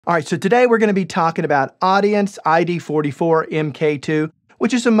All right, so today we're going to be talking about Audient ID44 MKII,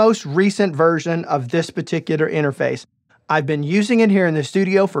 which is the most recent version of this particular interface. I've been using it here in the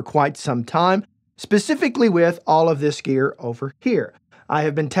studio for quite some time, specifically with all of this gear over here. I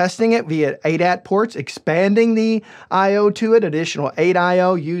have been testing it via ADAT ports, expanding the I/O to it, additional 8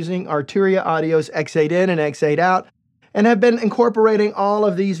 I/O using Arturia Audio's X8 in and X8 out, and have been incorporating all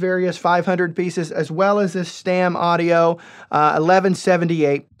of these various 500 pieces as well as this STAM Audio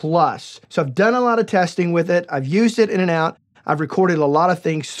 1178 Plus. So I've done a lot of testing with it. I've used it in and out. I've recorded a lot of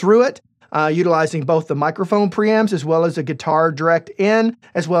things through it, utilizing both the microphone preamps as well as a guitar direct in,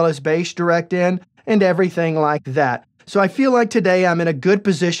 as well as bass direct in, and everything like that. So I feel like today I'm in a good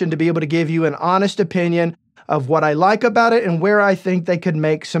position to be able to give you an honest opinion of what I like about it and where I think they could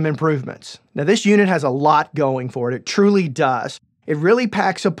make some improvements. Now, this unit has a lot going for it. It truly does. It really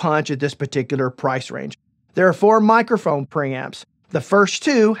packs a punch at this particular price range. There are 4 microphone preamps. The first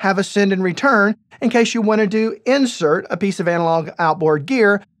 2 have a send and return in case you wanted to insert a piece of analog outboard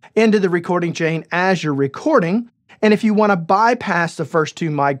gear into the recording chain as you're recording. And if you want to bypass the first 2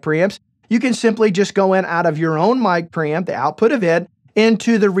 mic preamps, you can simply just go in out of your own mic preamp, the output of it,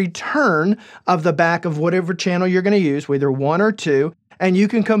 into the return of the back of whatever channel you're going to use, whether 1 or 2, and you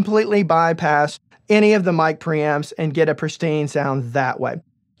can completely bypass any of the mic preamps and get a pristine sound that way.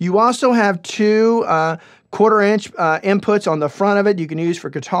 You also have 2 quarter-inch inputs on the front of it you can use for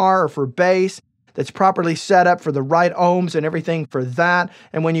guitar or for bass that's properly set up for the right ohms and everything for that.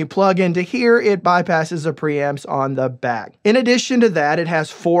 And when you plug into here, it bypasses the preamps on the back. In addition to that, it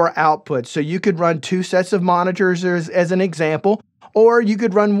has 4 outputs. So you could run 2 sets of monitors as an example, or you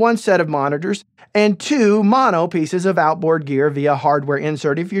could run 1 set of monitors and 2 mono pieces of outboard gear via hardware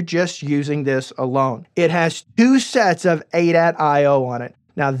insert if you're just using this alone. It has 2 sets of ADAT I/O on it.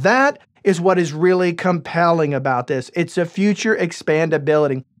 Now that is what is really compelling about this. It's a future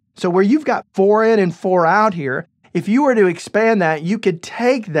expandability. So where you've got 4 in and 4 out here, if you were to expand that, you could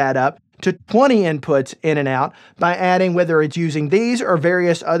take that up to 20 inputs in and out by adding, whether it's using these or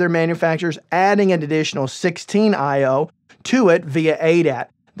various other manufacturers, adding an additional 16 I/O to it via ADAT.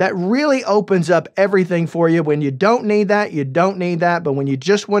 That really opens up everything for you. When you don't need that, you don't need that. But when you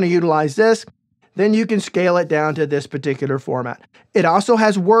just want to utilize this, then you can scale it down to this particular format. It also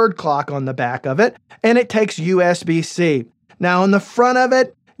has word clock on the back of it, and it takes USB-C. Now on the front of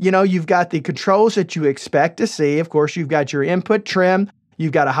it, you've got the controls that you expect to see. Of course, you've got your input trim,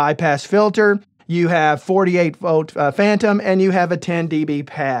 you've got a high pass filter, you have 48 volt phantom, and you have a 10 dB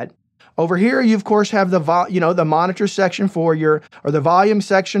pad. Over here, you of course have the monitor section the volume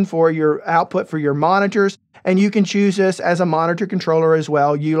section for your output for your monitors, and you can choose this as a monitor controller as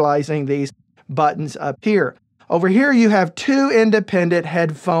well, utilizing these buttons up here. Over here, you have 2 independent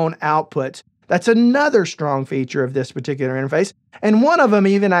headphone outputs. That's another strong feature of this particular interface, and one of them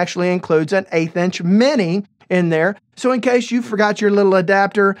even actually includes an 1/8" mini in there. So in case you forgot your little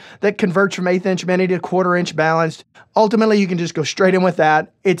adapter that converts from 1/8" mini to 1/4" balanced, ultimately you can just go straight in with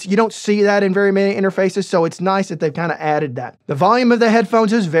that. You don't see that in very many interfaces, so it's nice that they've kind of added that. The volume of the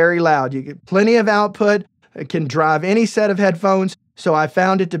headphones is very loud. You get plenty of output. It can drive any set of headphones. So I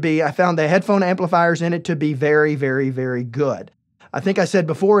found the headphone amplifiers in it to be very, very, very good. I think I said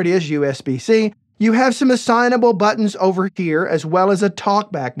before it is USB-C. You have some assignable buttons over here as well as a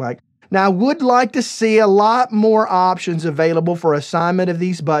talkback mic. Now, I would like to see a lot more options available for assignment of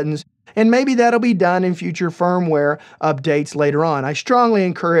these buttons, and maybe that'll be done in future firmware updates later on. I strongly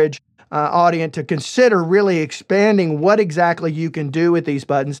encourage Audient to consider really expanding what exactly you can do with these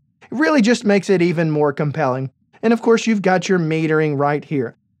buttons. It really just makes it even more compelling. And of course, you've got your metering right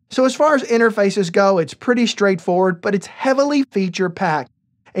here. So as far as interfaces go, it's pretty straightforward, but it's heavily feature-packed,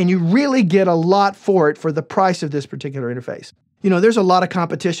 and you really get a lot for it for the price of this particular interface. There's a lot of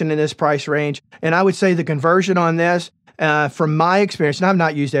competition in this price range, and I would say the conversion on this, from my experience, and I've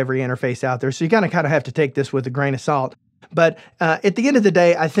not used every interface out there, so you kind of have to take this with a grain of salt. But at the end of the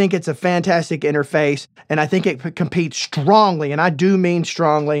day, I think it's a fantastic interface, and I think it competes strongly, and I do mean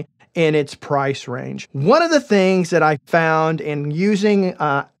strongly, in its price range. One of the things that I found in using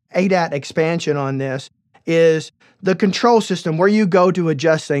ADAT expansion on this is the control system where you go to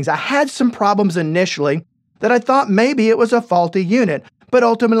adjust things. I had some problems initially that I thought maybe it was a faulty unit, but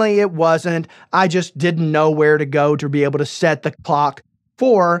ultimately it wasn't. I just didn't know where to go to be able to set the clock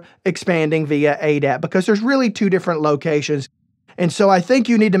for expanding via ADAT, because there's really 2 different locations. And so I think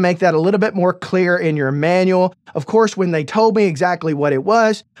you need to make that a little bit more clear in your manual. Of course, when they told me exactly what it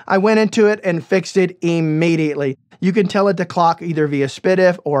was, I went into it and fixed it immediately. You can tell it to clock either via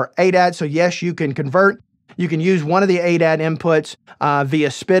SPDIF or ADAT. So yes, you can convert. You can use one of the ADAT inputs via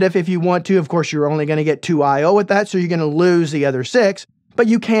SPDIF if you want to. Of course, you're only going to get 2 I/O with that, so you're going to lose the other 6. but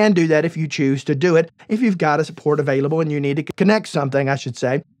you can do that if you choose to do it, if you've got a support available and you need to connect something, I should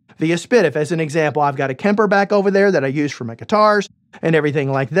say, via SPDIF. As an example, I've got a Kemper back over there that I use for my guitars and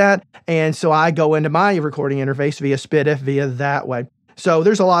everything like that. And so I go into my recording interface via SPDIF via that way. So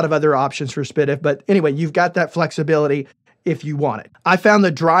there's a lot of other options for SPDIF, but anyway, you've got that flexibility if you want it. I found the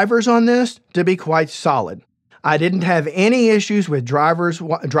drivers on this to be quite solid. I didn't have any issues with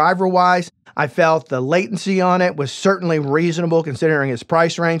driver-wise. I felt the latency on it was certainly reasonable considering its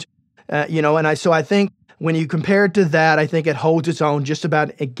price range. So I think when you compare it to that, I think it holds its own just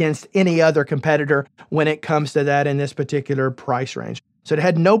about against any other competitor when it comes to that in this particular price range. So it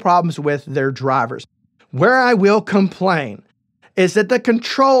had no problems with their drivers. Where I will complain is that the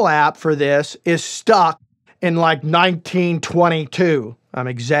control app for this is stuck in like 1922. I'm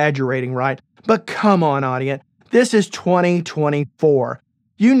exaggerating, right? But come on, Audient. This is 2024.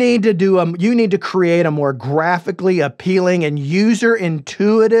 You need to create a more graphically appealing and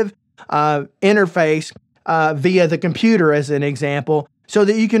user-intuitive interface via the computer, as an example, so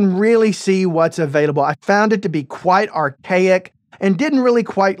that you can really see what's available. I found it to be quite archaic and didn't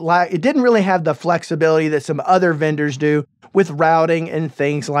really have the flexibility that some other vendors do with routing and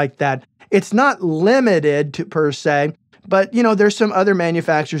things like that. It's not limited to per se, but there's some other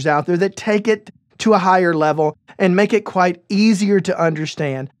manufacturers out there that take it to a higher level and make it quite easier to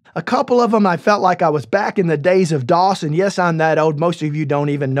understand. A couple of them, I felt like I was back in the days of DOS, and yes, I'm that old. Most of you don't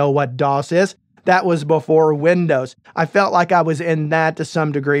even know what DOS is. That was before Windows. I felt like I was in that to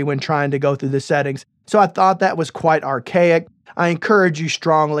some degree when trying to go through the settings. So I thought that was quite archaic. I encourage you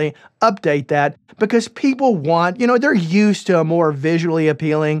strongly, update that, because people want, they're used to a more visually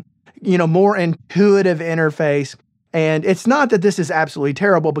appealing, more intuitive interface. And it's not that this is absolutely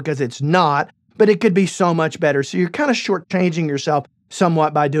terrible, because it's not, but it could be so much better. So you're kind of shortchanging yourself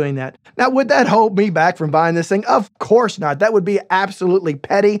somewhat by doing that. Now, would that hold me back from buying this thing? Of course not. That would be absolutely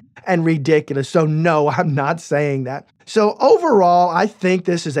petty and ridiculous. So no, I'm not saying that. So overall, I think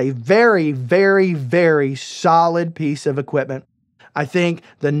this is a very, very, very solid piece of equipment. I think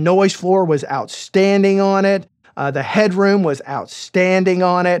the noise floor was outstanding on it. The headroom was outstanding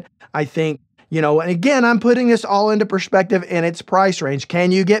on it. I think, and again, I'm putting this all into perspective in its price range.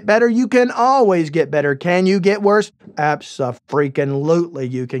 Can you get better? You can always get better. Can you get worse? Abso-freaking-lutely,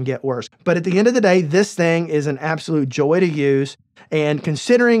 you can get worse. But at the end of the day, this thing is an absolute joy to use. And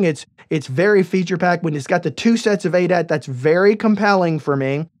considering it's very feature-packed, when it's got the 2 sets of ADAT, that's very compelling for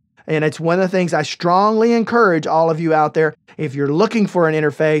me. And it's one of the things I strongly encourage all of you out there. If you're looking for an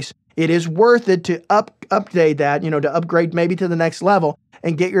interface, it is worth it to update that, to upgrade maybe to the next level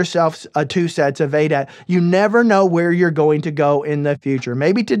and get yourself 2 sets of ADAT. You never know where you're going to go in the future.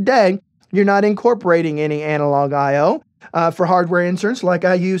 Maybe today you're not incorporating any analog I/O for hardware inserts like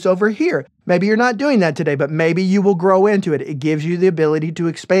I use over here. Maybe you're not doing that today, but maybe you will grow into it. It gives you the ability to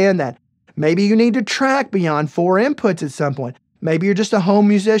expand that. Maybe you need to track beyond 4 inputs at some point. Maybe you're just a home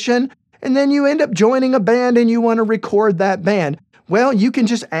musician and then you end up joining a band and you want to record that band. Well, you can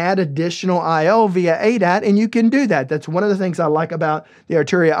just add additional I/O via ADAT, and you can do that. That's one of the things I like about the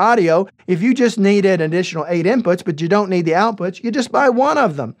Arturia Audio. If you just needed an additional 8 inputs, but you don't need the outputs, you just buy one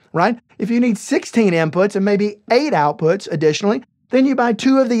of them, right? If you need 16 inputs and maybe 8 outputs additionally, then you buy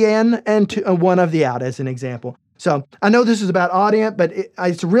 2 of the in and 1 of the out, as an example. So I know this is about Audient, but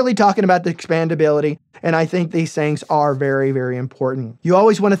it's really talking about the expandability, and I think these things are very, very important. You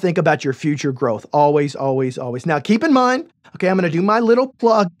always want to think about your future growth. Always, always, always. Now, keep in mind, okay, I'm going to do my little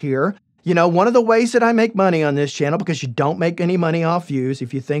plug here. One of the ways that I make money on this channel, because you don't make any money off views.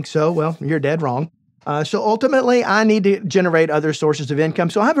 If you think so, well, you're dead wrong. So ultimately, I need to generate other sources of income.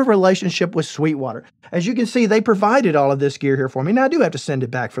 So I have a relationship with Sweetwater. As you can see, they provided all of this gear here for me. Now, I do have to send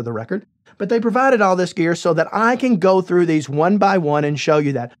it back for the record, but they provided all this gear so that I can go through these one by one and show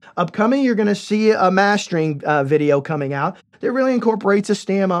you that. Upcoming, you're going to see a mastering video coming out that really incorporates a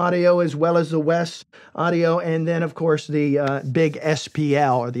STEM audio as well as the Wes audio, and then, of course, the big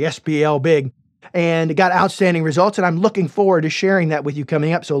SPL, or the SPL Big. And it got outstanding results, and I'm looking forward to sharing that with you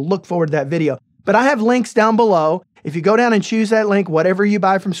coming up, so look forward to that video. But I have links down below. If you go down and choose that link, whatever you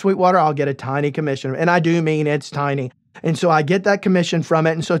buy from Sweetwater, I'll get a tiny commission. And I do mean it's tiny. And so I get that commission from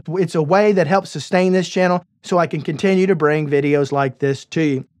it. And so it's a way that helps sustain this channel so I can continue to bring videos like this to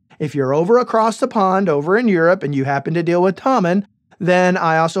you. If you're over across the pond, over in Europe, and you happen to deal with Tommen, then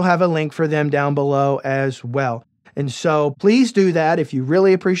I also have a link for them down below as well. And so please do that. If you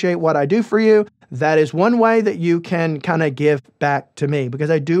really appreciate what I do for you, that is one way that you can kind of give back to me, because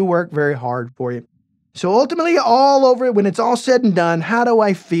I do work very hard for you. So ultimately, all over it, when it's all said and done, how do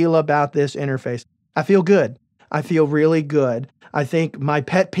I feel about this interface? I feel good. I feel really good. I think my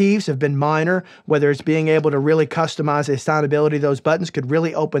pet peeves have been minor, whether it's being able to really customize the assignability of those buttons could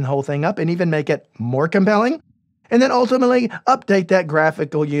really open the whole thing up and even make it more compelling. And then ultimately update that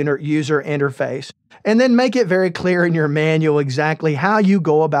graphical user interface. And then make it very clear in your manual exactly how you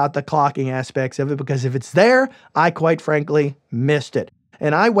go about the clocking aspects of it, because if it's there, I quite frankly missed it.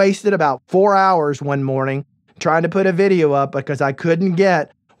 And I wasted about 4 hours one morning trying to put a video up because I couldn't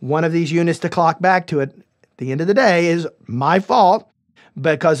get one of these units to clock back to it. At the end of the day is my fault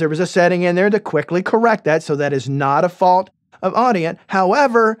because there was a setting in there to quickly correct that, so that is not a fault of Audient.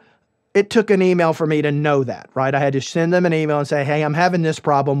 However, it took an email for me to know that, right? I had to send them an email and say, hey, I'm having this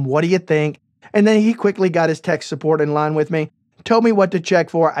problem. What do you think? And then he quickly got his tech support in line with me, told me what to check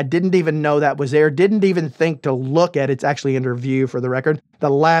for. I didn't even know that was there, didn't even think to look at it. It's actually under view for the record, the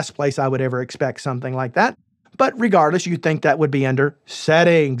last place I would ever expect something like that. But regardless, you'd think that would be under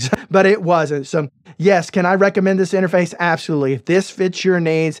settings, but it wasn't. So yes, can I recommend this interface? Absolutely. If this fits your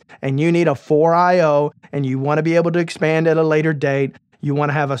needs and you need a 4IO and you want to be able to expand at a later date, you want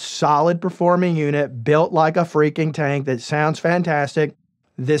to have a solid performing unit built like a freaking tank that sounds fantastic,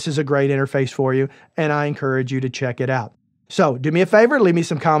 this is a great interface for you, and I encourage you to check it out. So do me a favor, leave me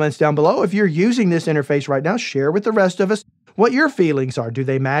some comments down below. If you're using this interface right now, share with the rest of us what your feelings are. Do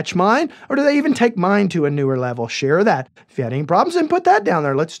they match mine, or do they even take mine to a newer level? Share that. If you had any problems, then put that down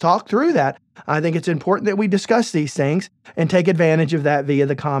there. Let's talk through that. I think it's important that we discuss these things and take advantage of that via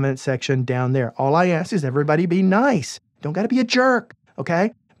the comment section down there. All I ask is everybody be nice. Don't got to be a jerk,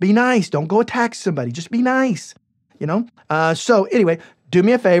 okay? Be nice. Don't go attack somebody. Just be nice, you know? So anyway, do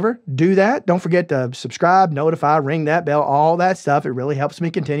me a favor, do that. Don't forget to subscribe, notify, ring that bell, all that stuff. It really helps me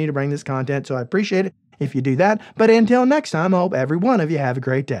continue to bring this content, so I appreciate it if you do that. But until next time, I hope every one of you have a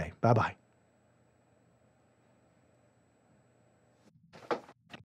great day. Bye-bye.